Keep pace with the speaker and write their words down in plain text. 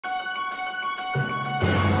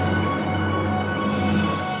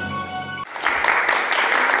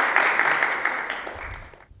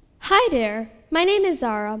there, my name is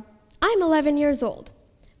Zara. I'm 11 years old.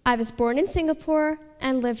 I was born in Singapore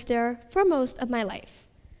and lived there for most of my life.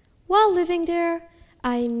 While living there,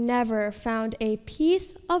 I never found a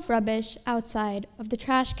piece of rubbish outside of the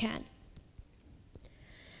trash can.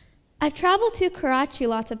 I've traveled to Karachi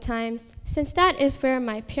lots of times, since that is where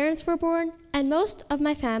my parents were born and most of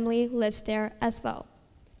my family lives there as well.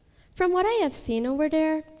 From what I have seen over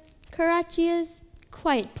there, Karachi is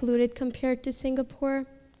quite polluted compared to Singapore.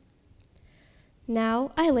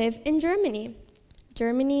 Now I live in Germany.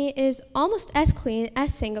 Germany is almost as clean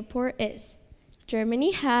as Singapore is.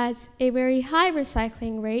 Germany has a very high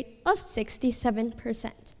recycling rate of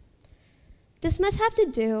 67%. This must have to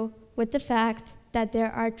do with the fact that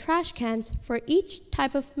there are trash cans for each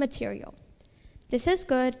type of material. This is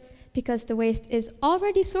good because the waste is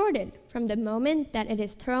already sorted from the moment that it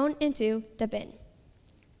is thrown into the bin.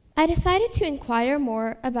 I decided to inquire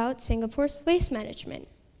more about Singapore's waste management.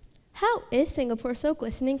 How is Singapore so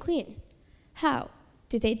glistening clean? How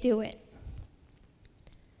do they do it?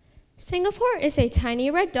 Singapore is a tiny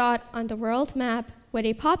red dot on the world map with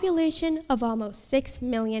a population of almost 6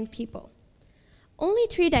 million people. Only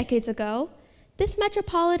 3 decades ago, this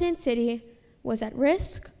metropolitan city was at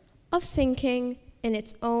risk of sinking in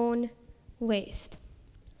its own waste.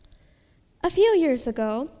 A few years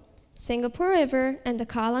ago, Singapore River and the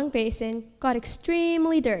Kallang Basin got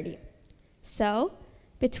extremely dirty. So,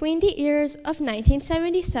 between the years of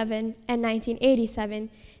 1977 and 1987,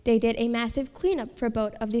 they did a massive cleanup for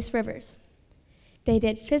both of these rivers. They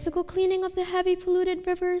did physical cleaning of the heavy polluted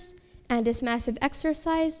rivers, and this massive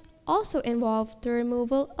exercise also involved the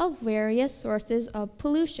removal of various sources of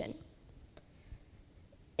pollution.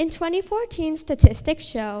 In 2014, statistics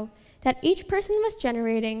show that each person was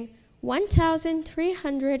generating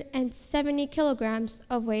 1,370 kilograms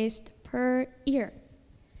of waste per year.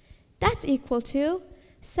 That's equal to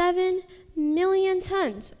 7 million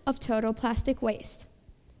tons of total plastic waste.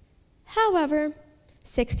 However,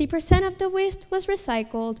 60% of the waste was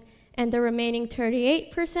recycled, and the remaining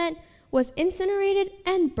 38% was incinerated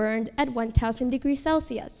and burned at 1,000 degrees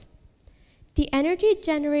Celsius. The energy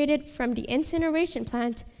generated from the incineration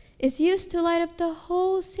plant is used to light up the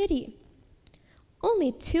whole city.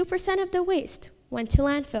 Only 2% of the waste went to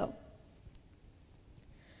landfill.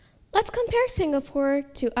 Let's compare Singapore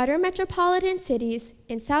to other metropolitan cities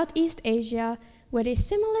in Southeast Asia with a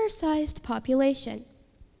similar-sized population.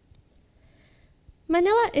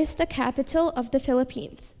 Manila is the capital of the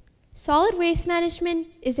Philippines. Solid waste management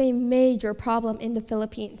is a major problem in the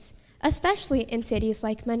Philippines, especially in cities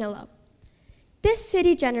like Manila. This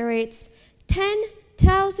city generates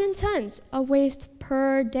 10,000 tons of waste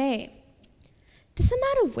per day. This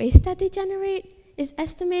amount of waste that they generate is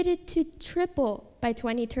estimated to triple by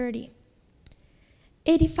 2030.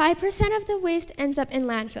 85% of the waste ends up in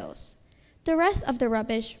landfills. The rest of the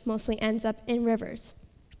rubbish mostly ends up in rivers.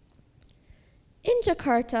 In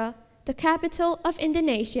Jakarta, the capital of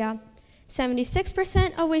Indonesia,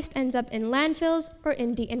 76% of waste ends up in landfills or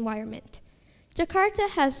in the environment. Jakarta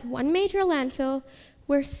has one major landfill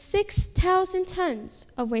where 6,000 tons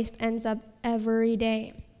of waste ends up every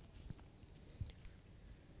day.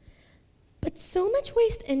 But so much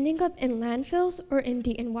waste ending up in landfills or in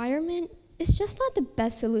the environment is just not the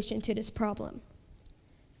best solution to this problem.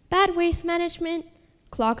 Bad waste management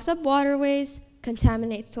clogs up waterways,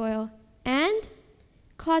 contaminates soil, and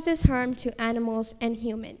causes harm to animals and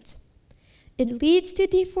humans. It leads to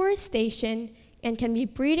deforestation and can be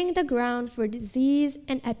breeding the ground for disease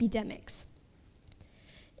and epidemics.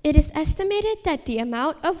 It is estimated that the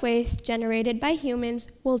amount of waste generated by humans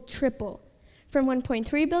will triple from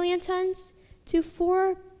 1.3 billion tons to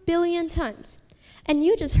 4 billion tons. And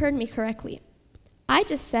you just heard me correctly. I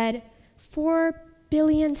just said 4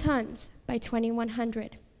 billion tons by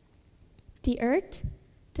 2100. The Earth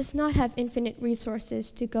does not have infinite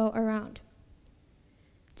resources to go around.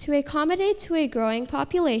 To accommodate to a growing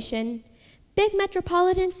population, big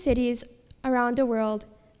metropolitan cities around the world,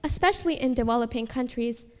 especially in developing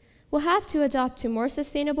countries, will have to adopt to more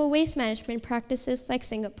sustainable waste management practices like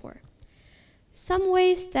Singapore. Some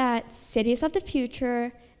ways that cities of the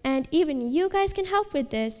future, and even you guys can help with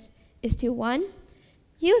this, is to 1.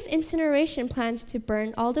 Use incineration plants to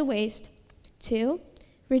burn all the waste. 2.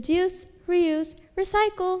 Reduce, reuse,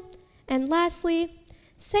 recycle. And lastly,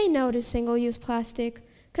 say no to single-use plastic,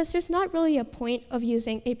 because there's not really a point of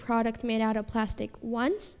using a product made out of plastic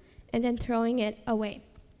once and then throwing it away.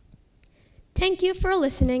 Thank you for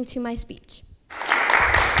listening to my speech.